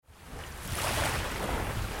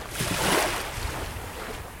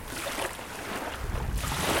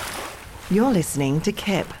You're listening to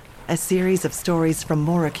KEP, a series of stories from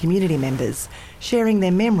Moora community members sharing their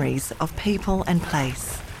memories of people and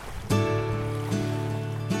place.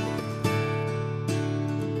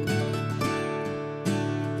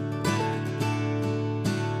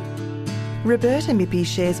 Roberta Mippy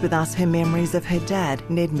shares with us her memories of her dad,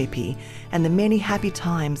 Ned Mippy, and the many happy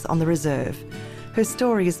times on the reserve. Her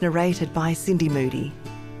story is narrated by Cindy Moody.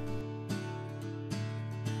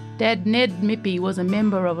 Dad Ned Mippy was a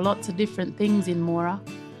member of lots of different things in Moora.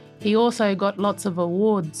 He also got lots of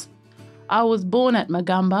awards. I was born at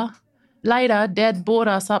Magumba. Later, Dad brought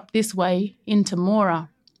us up this way into Moora.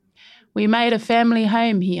 We made a family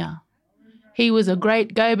home here. He was a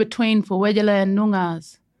great go-between for Wedjala and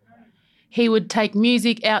Noongar. He would take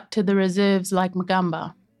music out to the reserves like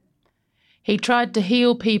Magumba. He tried to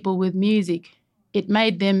heal people with music. It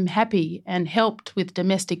made them happy and helped with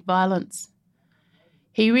domestic violence.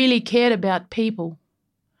 He really cared about people.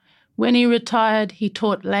 When he retired, he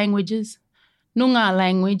taught languages, Noongar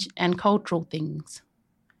language and cultural things.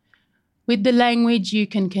 With the language, you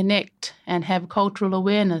can connect and have cultural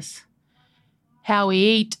awareness. How we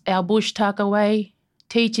eat our bush tuckaway,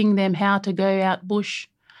 teaching them how to go out bush.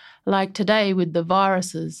 Like today with the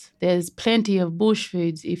viruses, there's plenty of bush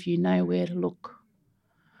foods if you know where to look.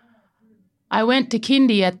 I went to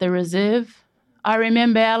kindy at the reserve. I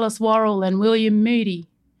remember Alice Worrell and William Moody.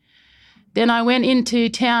 Then I went into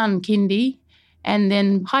town kindy and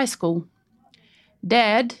then high school.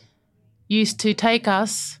 Dad used to take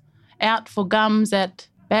us out for gums at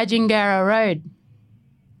Badgingarra Road.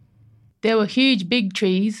 There were huge big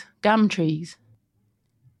trees, gum trees.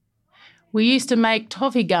 We used to make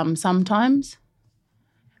toffee gum sometimes.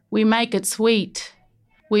 We make it sweet.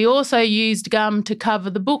 We also used gum to cover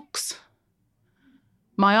the books.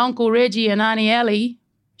 My Uncle Reggie and Auntie Ellie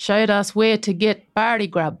showed us where to get barley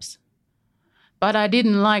grubs, but I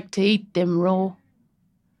didn't like to eat them raw.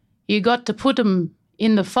 You got to put them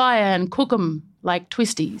in the fire and cook them like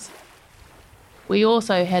twisties. We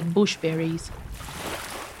also had bushberries.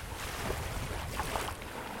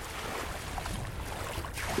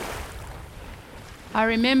 I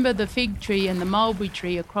remember the fig tree and the mulberry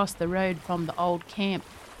tree across the road from the old camp.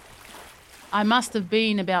 I must have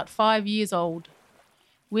been about 5 years old.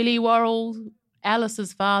 Willie Worrell,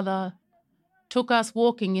 Alice's father, took us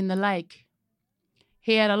walking in the lake.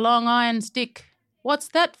 He had a long iron stick. "What's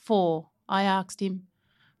that for?" I asked him.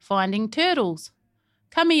 "Finding turtles.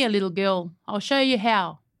 Come here, little girl, I'll show you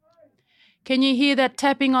how. Can you hear that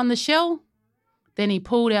tapping on the shell?" Then he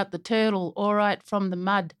pulled out the turtle all right from the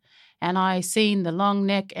mud, and I seen the long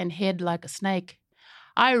neck and head like a snake.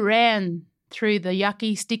 I ran through the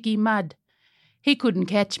yucky, sticky mud. He couldn't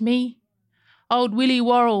catch me. Old Willie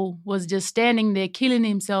Worrell was just standing there killing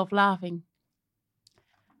himself laughing.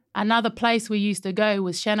 Another place we used to go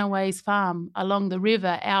was Shannaway's farm along the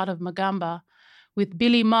river out of Magumba with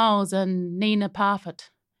Billy Miles and Nina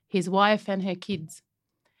Parfitt, his wife and her kids.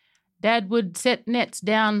 Dad would set nets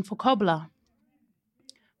down for cobbler.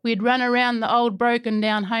 We'd run around the old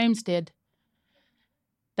broken-down homestead.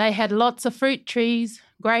 They had lots of fruit trees,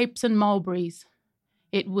 grapes and mulberries.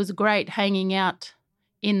 It was great hanging out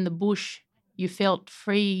in the bush. You felt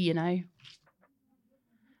free, you know.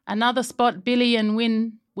 Another spot Billy and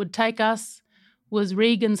Wynne would take us was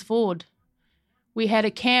Regan's Ford. We had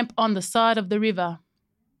a camp on the side of the river.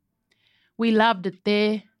 We loved it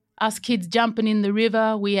there. Us kids jumping in the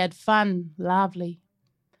river, we had fun, lovely.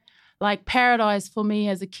 Like paradise for me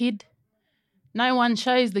as a kid. No one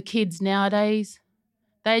shows the kids nowadays.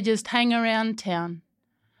 They just hang around town.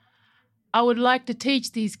 I would like to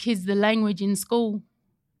teach these kids the language in school.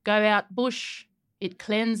 Go out bush. It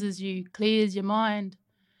cleanses you, clears your mind.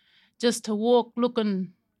 Just to walk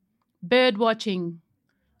looking, bird watching,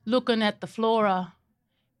 looking at the flora.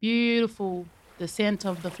 Beautiful, the scent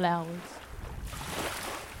of the flowers.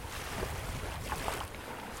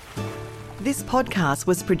 This podcast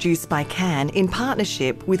was produced by Can in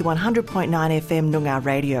partnership with 100.9 FM Noongar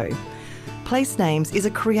Radio. Place Names is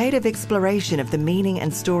a creative exploration of the meaning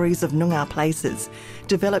and stories of Noongar places,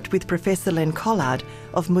 developed with Professor Len Collard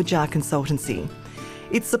of Mudjar Consultancy.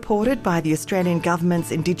 It's supported by the Australian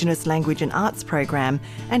Government's Indigenous Language and Arts Program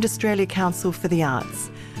and Australia Council for the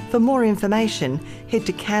Arts. For more information, head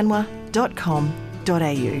to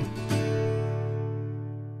canwa.com.au.